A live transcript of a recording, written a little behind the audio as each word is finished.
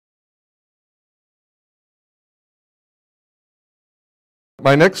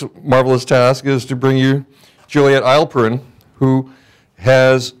My next marvelous task is to bring you Juliet Eilperin, who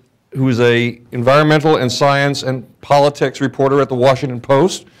is a environmental and science and politics reporter at the Washington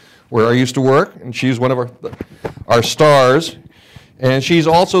Post, where I used to work, and she's one of our stars. And she's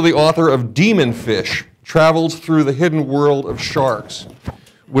also the author of Demon Fish, Travels Through the Hidden World of Sharks,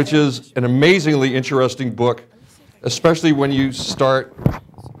 which is an amazingly interesting book, especially when you start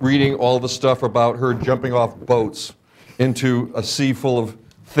reading all the stuff about her jumping off boats into a sea full of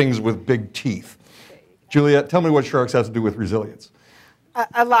things with big teeth. Juliet, tell me what sharks have to do with resilience.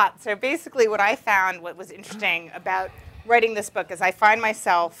 A lot. So basically what I found, what was interesting about writing this book, is I find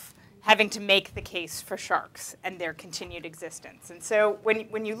myself having to make the case for sharks and their continued existence. And so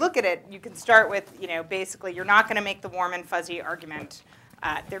when you look at it, you can start with, basically you're not going to make the warm and fuzzy argument.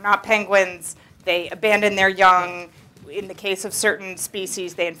 They're not penguins. They abandon their young. In the case of certain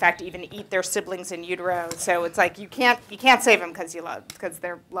species, they in fact even eat their siblings in utero. So it's like you can't save them because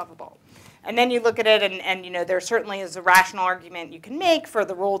they're lovable. And then you look at it, and there certainly is a rational argument you can make for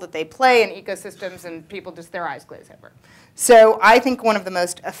the role that they play in ecosystems, and people just their eyes glaze over. So I think one of the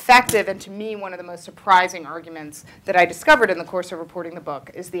most effective, and to me one of the most surprising arguments that I discovered in the course of reporting the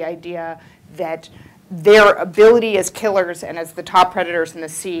book is the idea that their ability as killers and as the top predators in the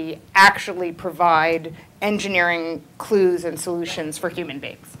sea actually provide engineering clues and solutions for human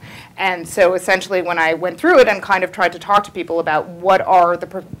beings. And so essentially when I went through it and kind of tried to talk to people about what are the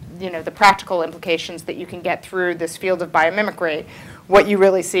practical implications that you can get through this field of biomimicry, what you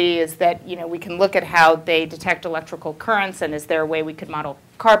really see is that we can look at how they detect electrical currents, and is there a way we could model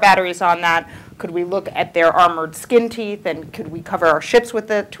car batteries on that? Could we look at their armored skin teeth, and could we cover our ships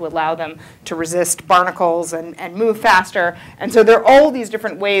with it to allow them to resist barnacles and move faster? And so there are all these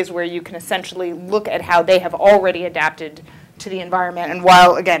different ways where you can essentially look at how they have already adapted to the environment. And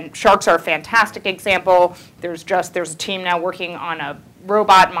while, again, sharks are a fantastic example, there's a team now working on a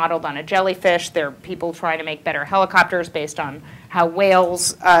robot modeled on a jellyfish. There are people trying to make better helicopters based on how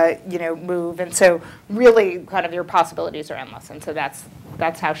whales move. And so really kind of your possibilities are endless. And so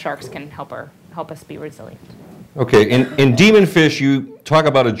that's how sharks can help us be resilient. Okay, in Demon Fish, you talk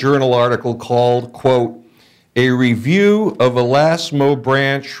about a journal article called, quote, "A Review of Elasmo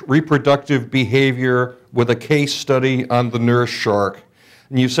Branch Reproductive Behavior with a Case Study on the Nurse Shark."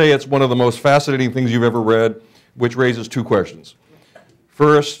 And you say it's one of the most fascinating things you've ever read, which raises two questions.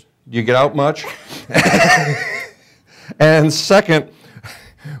 First, do you get out much? And second,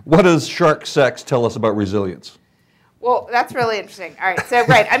 what does shark sex tell us about resilience? Well, that's really interesting. All right, so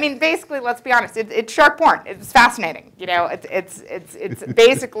right, I mean, basically, let's be honest. It's shark porn. It's fascinating. It's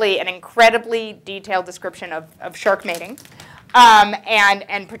basically an incredibly detailed description of shark mating,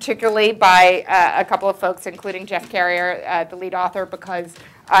 and particularly by a couple of folks, including Jeff Carrier, the lead author, because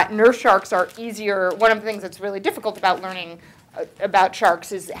nurse sharks are easier. One of the things that's really difficult about learning about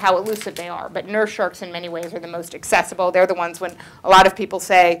sharks is how elusive they are. But nurse sharks in many ways are the most accessible. They're the ones when a lot of people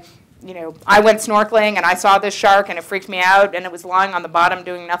say, I went snorkeling and I saw this shark and it freaked me out and it was lying on the bottom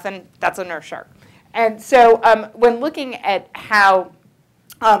doing nothing. That's a nurse shark. And so when looking at how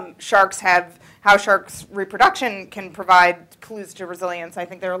sharks reproduction can provide clues to resilience, I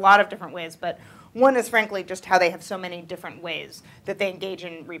think there are a lot of different ways, but one is frankly just how they have so many different ways that they engage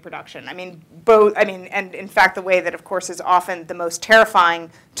in reproduction. And in fact the way that of course is often the most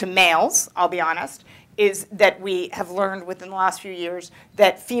terrifying to males, I'll be honest, is that we have learned within the last few years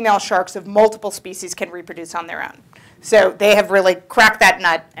that female sharks of multiple species can reproduce on their own. So they have really cracked that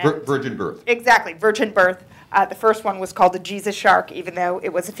nut. Virgin birth. Exactly, virgin birth. The first one was called the Jesus shark, even though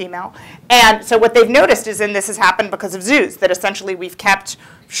it was a female. And so what they've noticed is, and this has happened because of zoos, that essentially we've kept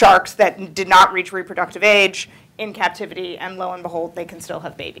sharks that did not reach reproductive age in captivity, and lo and behold, they can still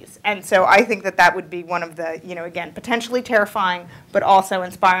have babies. And so I think that would be one of the, again, potentially terrifying, but also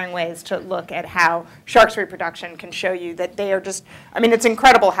inspiring ways to look at how sharks' reproduction can show you that they are just, it's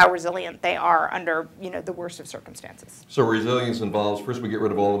incredible how resilient they are under, the worst of circumstances. So resilience involves, first we get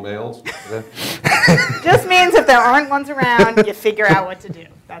rid of all the males? Just means if there aren't ones around, you figure out what to do.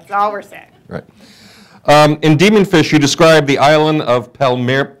 That's all we're saying. Right. In Demon Fish, you describe the island of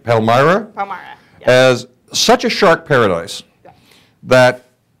Palmyra yes. as such a shark paradise that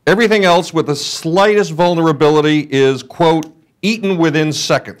everything else with the slightest vulnerability is, quote, eaten within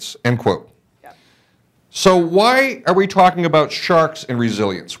seconds, end quote. Yep. So why are we talking about sharks and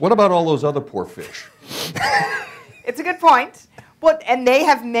resilience? What about all those other poor fish? It's a good point. Well, and they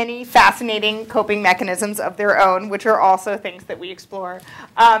have many fascinating coping mechanisms of their own, which are also things that we explore.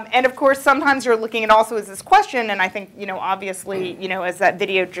 And of course, sometimes you're looking at also as this question, and I think, obviously, as that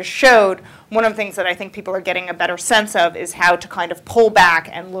video just showed, one of the things that I think people are getting a better sense of is how to kind of pull back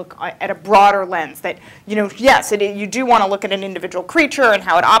and look at a broader lens. That, yes, you do want to look at an individual creature and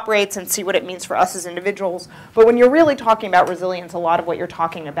how it operates and see what it means for us as individuals. But when you're really talking about resilience, a lot of what you're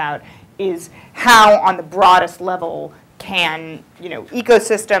talking about is how, on the broadest level, can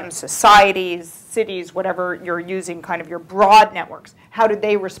ecosystems, societies, cities, whatever you're using, kind of your broad networks, how do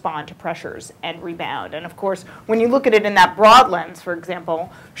they respond to pressures and rebound? And of course, when you look at it in that broad lens, for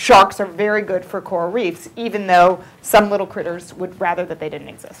example, sharks are very good for coral reefs, even though some little critters would rather that they didn't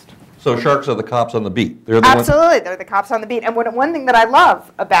exist. So sharks are the cops on the beat. They're the Absolutely, they're the cops on the beat. And one thing that I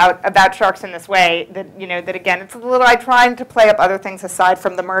love about sharks in this way, that again, it's a little, I try to play up other things aside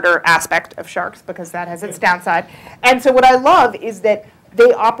from the murder aspect of sharks, because that has its downside. And so what I love is that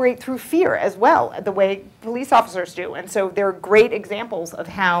they operate through fear as well, the way police officers do. And so they're great examples of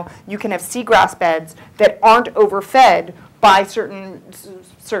how you can have seagrass beds that aren't overfed by certain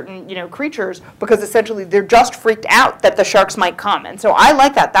creatures, because essentially they're just freaked out that the sharks might come. And so I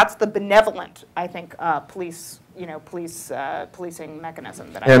like that. That's the benevolent, I think, policing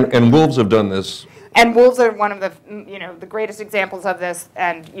mechanism that I think. And wolves have done this. And wolves are one of the the greatest examples of this.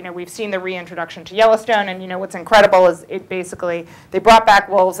 And we've seen the reintroduction to Yellowstone. And what's incredible is it basically, they brought back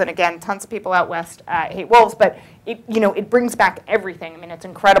wolves. And again, tons of people out west hate wolves, but it brings back everything. I mean, it's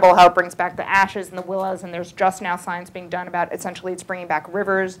incredible how it brings back the ashes and the willows. And there's just now science being done about, essentially, it's bringing back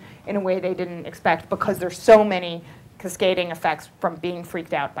rivers in a way they didn't expect, because there's so many cascading effects from being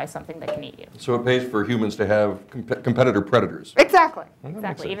freaked out by something that can eat you. So it pays for humans to have competitor predators. Exactly,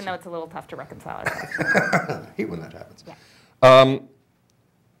 exactly, even though it's a little tough to reconcile ourselves. I hate when that happens. Yeah.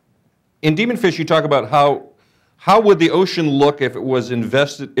 In Demonfish, you talk about how would the ocean look if it was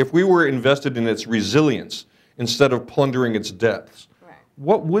if we were invested in its resilience instead of plundering its depths. Right.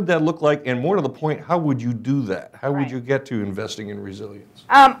 What would that look like? And more to the point, how would you do that? How would you get to investing in resilience?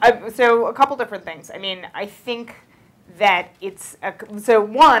 So a couple different things. I mean, I think that it's, I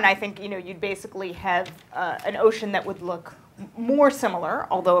think, you'd basically have an ocean that would look more similar,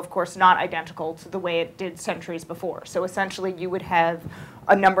 although of course not identical to the way it did centuries before. So essentially you would have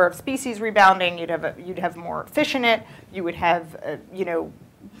a number of species rebounding, you'd have more fish in it, you would have,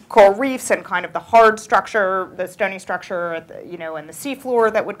 coral reefs and kind of the hard structure, the stony structure, and the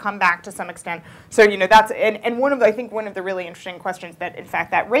seafloor that would come back to some extent. So that's and I think one of the really interesting questions that in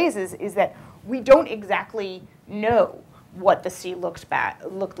fact that raises is that we don't exactly know what the sea looked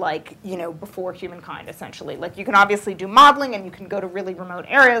like, before humankind, essentially. Like, you can obviously do modeling, and you can go to really remote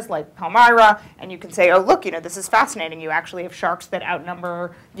areas like Palmyra, and you can say, oh, look, this is fascinating. You actually have sharks that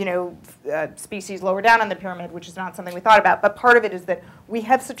outnumber, species lower down in the pyramid, which is not something we thought about. But part of it is that we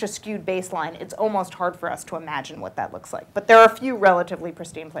have such a skewed baseline, it's almost hard for us to imagine what that looks like. But there are a few relatively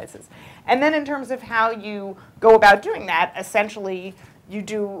pristine places. And then in terms of how you go about doing that, essentially, you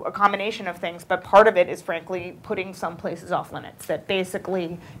do a combination of things, but part of it is, frankly, putting some places off limits. That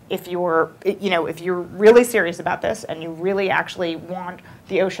basically, if you're really serious about this and you really actually want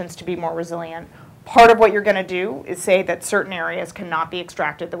the oceans to be more resilient, part of what you're going to do is say that certain areas cannot be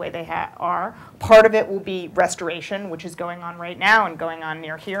extracted the way they are. Part of it will be restoration, which is going on right now and going on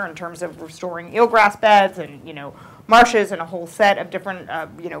near here in terms of restoring eelgrass beds and marshes and a whole set of different,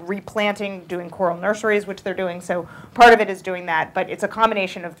 replanting, doing coral nurseries, which they're doing. So part of it is doing that, but it's a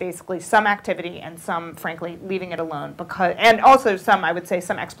combination of basically some activity and some, frankly, leaving it alone, and also some, I would say,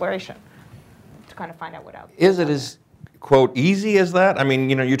 some exploration to kind of find out what else. Is it as, quote, easy as that? I mean,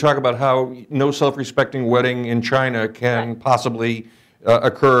 you talk about how no self-respecting wedding in China can possibly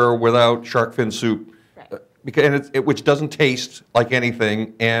occur without shark fin soup, because which doesn't taste like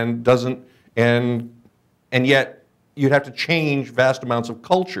anything and doesn't, and yet you'd have to change vast amounts of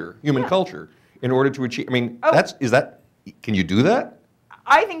culture, human culture, in order to achieve. I mean, can you do that?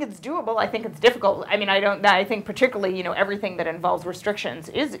 I think it's doable. I think it's difficult. I mean, I think particularly, everything that involves restrictions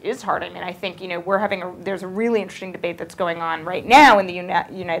is hard. I mean, I think, there's a really interesting debate that's going on right now in the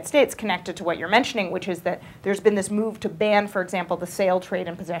United States connected to what you're mentioning, which is that there's been this move to ban, for example, the sale, trade,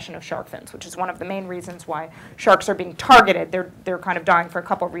 and possession of shark fins, which is one of the main reasons why sharks are being targeted. They're kind of dying for a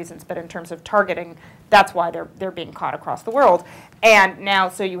couple of reasons, but in terms of targeting, that's why they're being caught across the world. And now,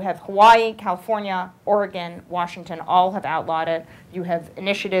 so you have Hawaii, California, Oregon, Washington, all have outlawed it. You have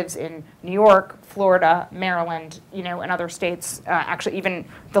initiatives in New York, Florida, Maryland, and other states, actually even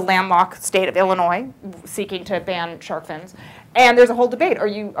the landlocked state of Illinois, seeking to ban shark fins. And there's a whole debate. Are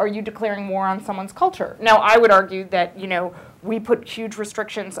you declaring war on someone's culture? Now, I would argue that, we put huge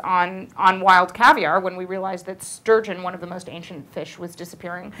restrictions on wild caviar when we realized that sturgeon, one of the most ancient fish, was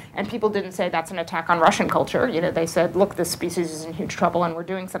disappearing. And people didn't say that's an attack on Russian culture. They said, look, this species is in huge trouble and we're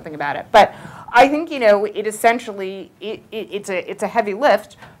doing something about it. But I think, it essentially, it's a heavy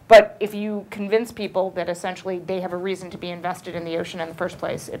lift. But if you convince people that essentially they have a reason to be invested in the ocean in the first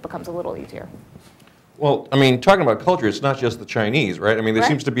place, it becomes a little easier. Well, I mean, talking about culture, it's not just the Chinese, right? I mean, there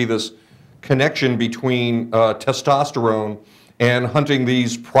seems to be this connection between testosterone and hunting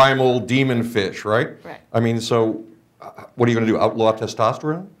these primal demon fish, right? Right. I mean, so what are you going to do, outlaw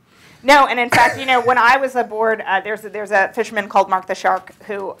testosterone? No, and in fact, when I was aboard, there's a fisherman called Mark the Shark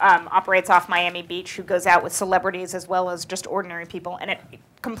who operates off Miami Beach, who goes out with celebrities as well as just ordinary people, and it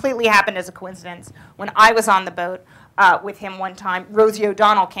completely happened as a coincidence. When I was on the boat with him one time, Rosie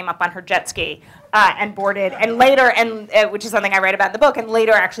O'Donnell came up on her jet ski and boarded, and later, which is something I write about in the book, and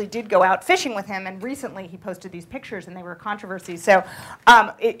later actually did go out fishing with him, and recently he posted these pictures, and they were a controversy. So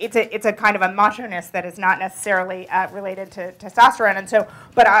it's a kind of a macho-ness that is not necessarily related to testosterone, and so,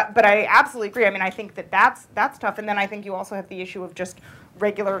 but I absolutely agree. I mean, I think that's tough, and then I think you also have the issue of just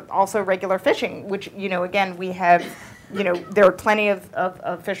regular fishing, which, again, we have. There are plenty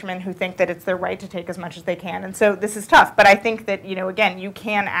of fishermen who think that it's their right to take as much as they can, and so this is tough. But I think that, again, you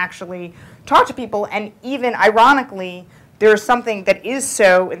can actually talk to people, and even ironically, there's something that is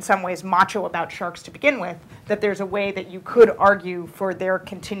so, in some ways, macho about sharks to begin with, that there's a way that you could argue for their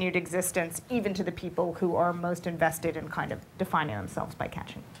continued existence, even to the people who are most invested in kind of defining themselves by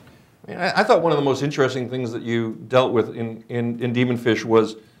catching. I thought one of the most interesting things that you dealt with in Demon Fish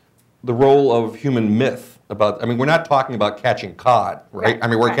was the role of human myth about, I mean, we're not talking about catching cod, right? I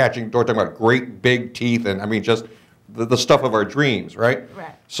mean, we're talking about great big teeth and, I mean, just the stuff of our dreams, right?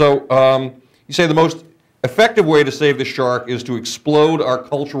 Right. So you say the most effective way to save the shark is to explode our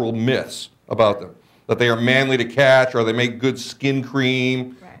cultural myths about them, that they are manly to catch, or they make good skin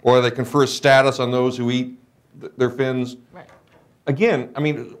cream, or they confer status on those who eat their fins. Right. Again, I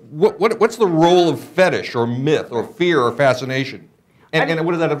mean, what's the role of fetish or myth or fear or fascination? And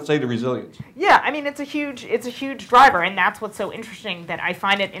what does that have to say to resilience? Yeah, I mean, it's a huge driver, and that's what's so interesting, that I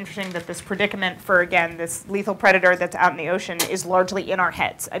find it interesting that this predicament for, again, this lethal predator that's out in the ocean is largely in our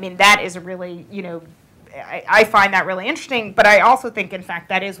heads. I mean, that is a really, I find that really interesting, but I also think, in fact,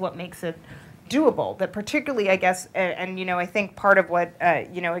 that is what makes it doable, that particularly, I guess, and, I think part of what,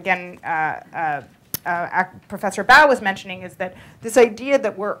 again, Professor Bao was mentioning is that this idea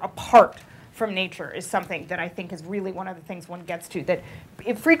that we're apart from nature is something that I think is really one of the things one gets to, that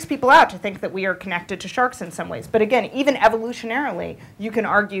it freaks people out to think that we are connected to sharks in some ways. But again, even evolutionarily, you can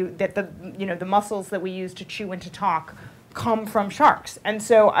argue that the muscles that we use to chew and to talk come from sharks. And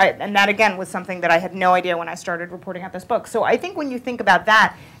so and that again was something that I had no idea when I started reporting out this book. So I think when you think about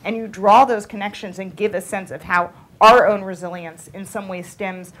that and you draw those connections and give a sense of how our own resilience in some ways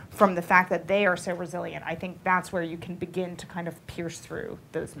stems from the fact that they are so resilient, I think that's where you can begin to kind of pierce through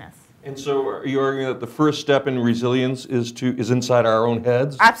those myths. And so are you arguing that the first step in resilience is inside our own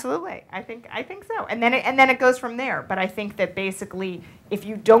heads? Absolutely. I think so. And then it goes from there. But I think that basically if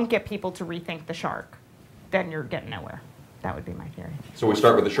you don't get people to rethink the shark, then you're getting nowhere. That would be my theory. So we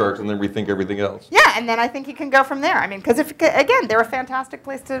start with the sharks and then rethink everything else. Yeah, and then I think you can go from there. I mean, because again, they're a fantastic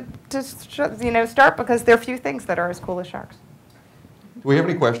place to start, because there are few things that are as cool as sharks. Do we have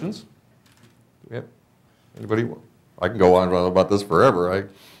any questions? Do we have anybody? I can go on about this forever.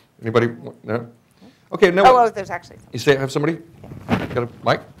 Anybody? No? Okay, no. Oh, there's actually somebody. You say have somebody? Yeah. Got a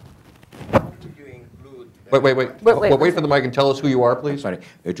mic? How would you include... Wait for the mic and tell us who you are, please. Sorry,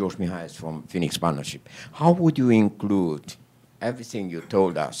 George Mihalis from Phoenix Partnership. How would you include everything you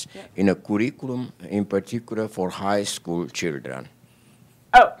told us in a curriculum, in particular for high school children?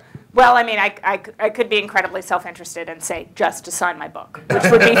 Oh, well, I mean, I could be incredibly self-interested and say, just to sign my book, which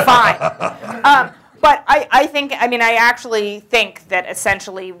would be fine. But I actually think that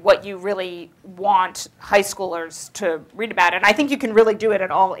essentially what you really want high schoolers to read about, and I think you can really do it at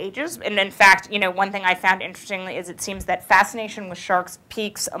all ages. And in fact, one thing I found interestingly is it seems that fascination with sharks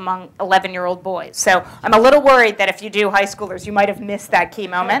peaks among 11-year-old boys. So I'm a little worried that if you do high schoolers, you might have missed that key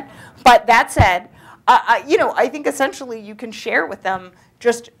moment. But that said, I think essentially you can share with them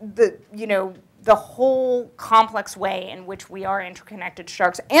just the whole complex way in which we are interconnected to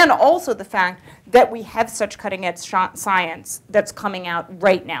sharks, and also the fact that we have such cutting-edge science that's coming out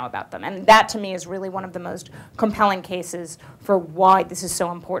right now about them. And that, to me, is really one of the most compelling cases for why this is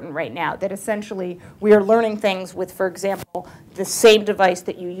so important right now, that essentially we are learning things with, for example, the same device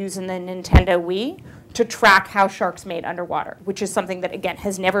that you use in the Nintendo Wii to track how sharks mate underwater, which is something that, again,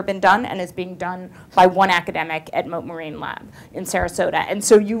 has never been done and is being done by one academic at Mote Marine Lab in Sarasota. And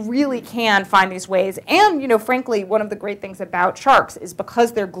so you really can find these ways. And, frankly, one of the great things about sharks is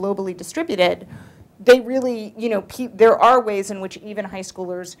because they're globally distributed, they really, there are ways in which even high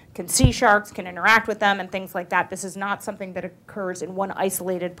schoolers can see sharks, can interact with them, and things like that. This is not something that occurs in one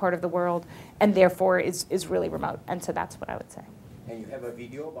isolated part of the world, and therefore is really remote. And so that's what I would say. And you have a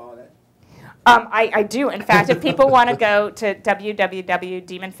video about it? I do. In fact, if people want to go to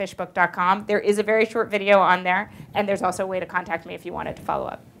www.demonfishbook.com, there is a very short video on there, and there's also a way to contact me if you wanted to follow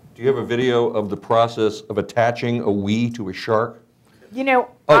up. Do you have a video of the process of attaching a we to a shark? You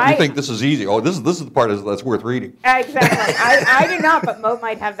think this is easy. Oh, this is the part that's worth reading. Exactly. I do not, but Mote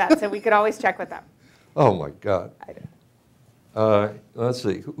might have that, so we could always check with them. Oh, my God. I do. Let's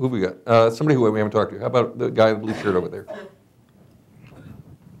see. Who have we got? Somebody who we haven't talked to. How about the guy in the blue shirt over there?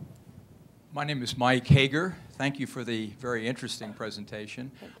 My name is Mike Hager. Thank you for the very interesting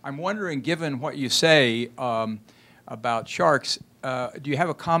presentation. I'm wondering, given what you say about sharks, do you have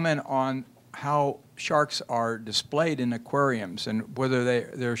a comment on how sharks are displayed in aquariums and whether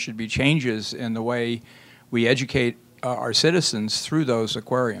there should be changes in the way we educate our citizens through those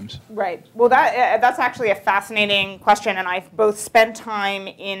aquariums? Right. Well, that's actually a fascinating question, and I've both spent time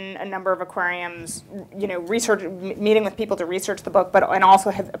in a number of aquariums, meeting with people to research the book, and also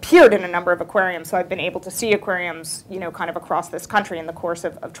have appeared in a number of aquariums. So I've been able to see aquariums, kind of across this country in the course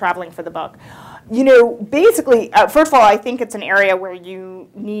of traveling for the book. Basically, first of all, I think it's an area where you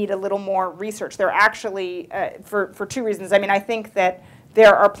need a little more research. There are actually, for two reasons. I mean, I think that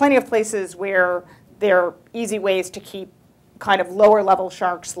there are plenty of places where there are easy ways to keep kind of lower level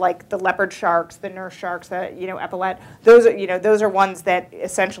sharks like the leopard sharks, the nurse sharks, the epaulet. Those are ones that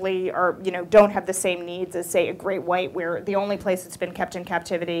essentially are don't have the same needs as, say, a great white, where the only place it's been kept in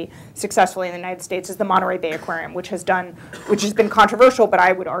captivity successfully in the United States is the Monterey Bay Aquarium, which has been controversial, but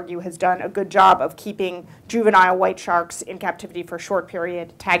I would argue has done a good job of keeping juvenile white sharks in captivity for a short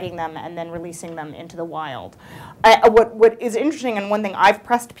period, tagging them, and then releasing them into the wild. What is interesting, and one thing I've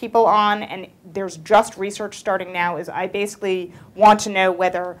pressed people on, and there's just research starting now, is I basically want to know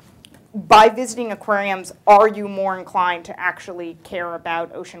whether, by visiting aquariums, are you more inclined to actually care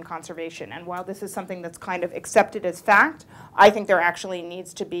about ocean conservation? And while this is something that's kind of accepted as fact, I think there actually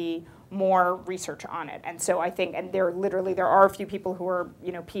needs to be more research on it. And so I think, and there are a few people who are,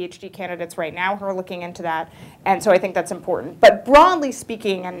 PhD candidates right now who are looking into that. And so I think that's important. But broadly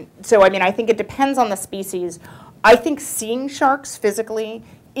speaking, and so I think it depends on the species. I think seeing sharks physically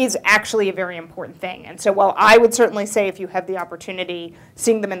is actually a very important thing. And so while I would certainly say if you have the opportunity,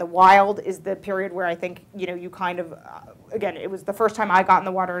 seeing them in the wild is the period where I think, you kind of, again, it was the first time I got in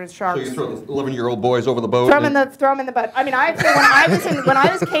the water as sharks. So you throw the 11-year-old boys over the boat? Throw them in the boat. I mean, when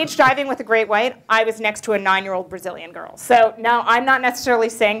I was cage diving with a great white, I was next to a 9-year-old Brazilian girl. So now I'm not necessarily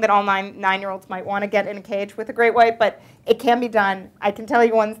saying that all 9-year-olds might want to get in a cage with a great white, but it can be done. I can tell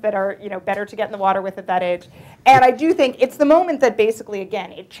you ones that are, better to get in the water with at that age. And I do think it's the moment that basically,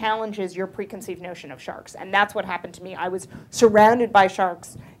 again, it challenges your preconceived notion of sharks. And that's what happened to me. I was surrounded by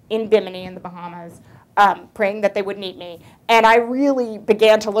sharks in Bimini in the Bahamas, praying that they wouldn't eat me. And I really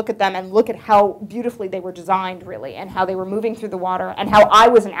began to look at them and look at how beautifully they were designed, really, and how they were moving through the water, and how I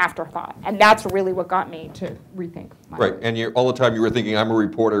was an afterthought. And that's really what got me to rethink my life. Right, and all the time you were thinking, I'm a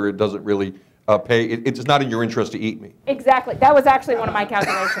reporter, it doesn't really pay, it's not in your interest to eat me. Exactly. That was actually one of my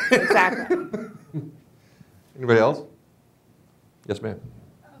calculations. Exactly. Anybody else? Yes, ma'am.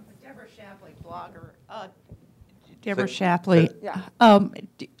 Deborah Shapley, blogger. Deborah Shapley. Yeah.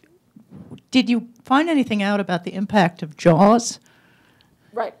 Did you find anything out about the impact of Jaws?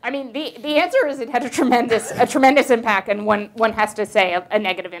 Right. I mean, the answer is it had a tremendous impact, and one has to say a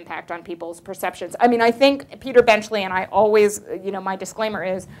negative impact on people's perceptions. I mean, I think Peter Benchley, and I always, my disclaimer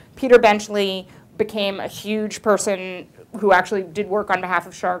is, Peter Benchley became a huge person who actually did work on behalf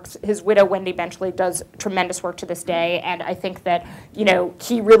of sharks. His widow, Wendy Benchley, does tremendous work to this day, and I think that,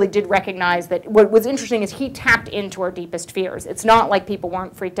 he really did recognize that what was interesting is he tapped into our deepest fears. It's not like people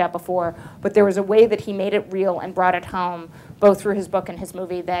weren't freaked out before, but there was a way that he made it real and brought it home, both through his book and his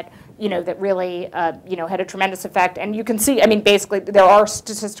movie, that, that really, had a tremendous effect. And you can see, I mean, basically, there are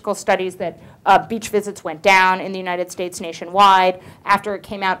statistical studies that beach visits went down in the United States nationwide after it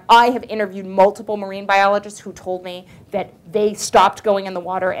came out. I have interviewed multiple marine biologists who told me that they stopped going in the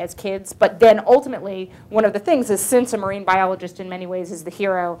water as kids. But then ultimately, one of the things is, since a marine biologist in many ways is the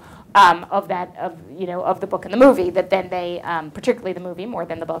hero of the book and the movie, that then they, particularly the movie more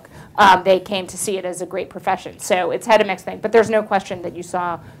than the book, they came to see it as a great profession. So it's had a mixed thing. But there's no question that you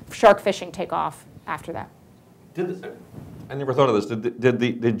saw shark fishing take off after that. I never thought of this.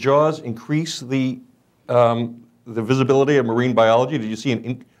 Did Jaws increase the the visibility of marine biology? Did you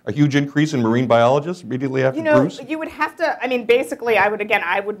see a huge increase in marine biologists immediately after Bruce? You would have to, I mean, basically, I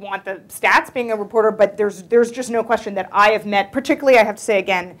would want the stats being a reporter, but there's just no question that I have met, particularly, I have to say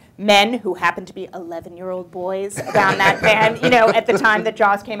again, men who happen to be 11-year-old boys around that band, at the time that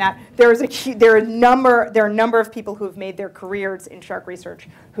Jaws came out. There are a number of people who have made their careers in shark research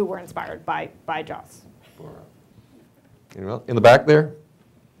who were inspired by Jaws. In the back there?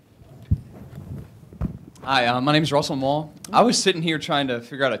 Hi, my name is Russell Mall. I was sitting here trying to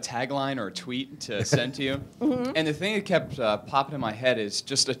figure out a tagline or a tweet to send to you, and the thing that kept popping in my head is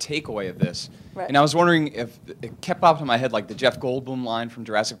just a takeaway of this. Right. And I was wondering if it kept popping in my head like the Jeff Goldblum line from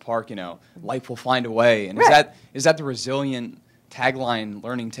Jurassic Park, life will find a way. And is that the resilient tagline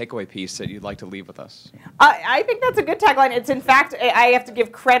learning takeaway piece that you'd like to leave with us? I think that's a good tagline. It's in fact, I have to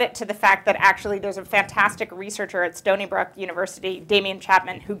give credit to the fact that actually there's a fantastic researcher at Stony Brook University, Damien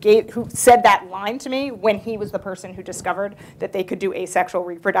Chapman, who said that line to me when he was the person who discovered that they could do asexual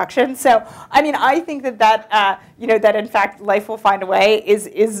reproduction. So, I mean, I think that that in fact life will find a way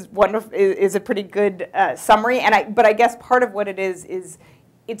is a pretty good summary. But I guess part of what it is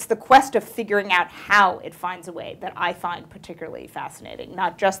it's the quest of figuring out how it finds a way that I find particularly fascinating.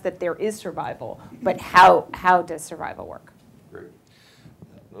 Not just that there is survival, but how does survival work? Great.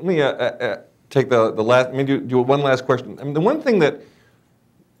 Let me take the last. Let me do one last question. I mean, the one thing that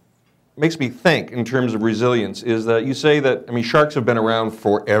makes me think in terms of resilience is that you say that sharks have been around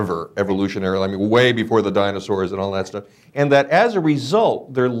forever, evolutionarily. I mean, way before the dinosaurs and all that stuff, and that as a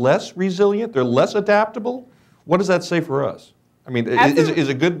result, they're less resilient, they're less adaptable. What does that say for us? I mean, is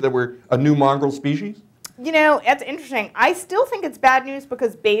it good that we're a new mongrel species? That's interesting. I still think it's bad news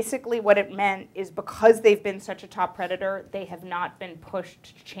because basically what it meant is because they've been such a top predator, they have not been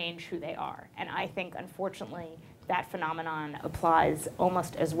pushed to change who they are. And I think, unfortunately, that phenomenon applies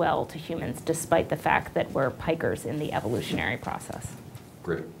almost as well to humans, despite the fact that we're pikers in the evolutionary process.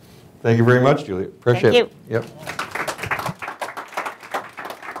 Great. Thank you very much, Juliet. Appreciate it. Thank you. Yep.